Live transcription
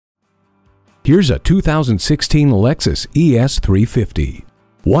Here's a 2016 Lexus ES 350.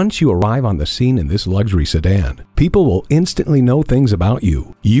 Once you arrive on the scene in this luxury sedan, people will instantly know things about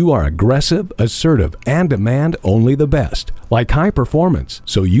you. You are aggressive, assertive, and demand only the best, like high performance.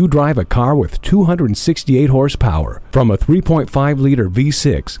 So you drive a car with 268 horsepower from a 3.5-liter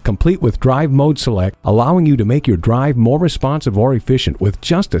V6, complete with Drive Mode Select, allowing you to make your drive more responsive or efficient with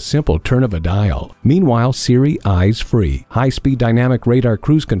just a simple turn of a dial. Meanwhile, Siri Eyes Free, high-speed dynamic radar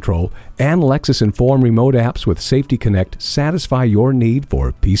cruise control, and Lexus Inform remote apps with Safety Connect satisfy your need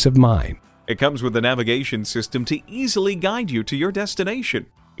for peace of mind. It comes with a navigation system to easily guide you to your destination.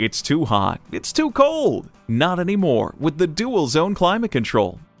 It's too hot, it's too cold. Not anymore with the dual zone climate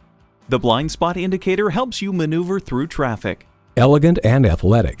control. The blind spot indicator helps you maneuver through traffic. Elegant and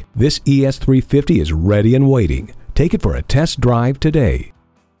athletic, this ES 350 is ready and waiting. Take it for a test drive today.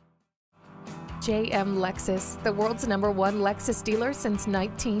 JM Lexus, the world's #1 Lexus dealer since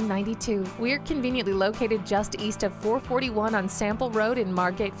 1992. We're conveniently located just east of 441 on Sample Road in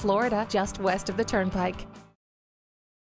Margate, Florida, just west of the Turnpike.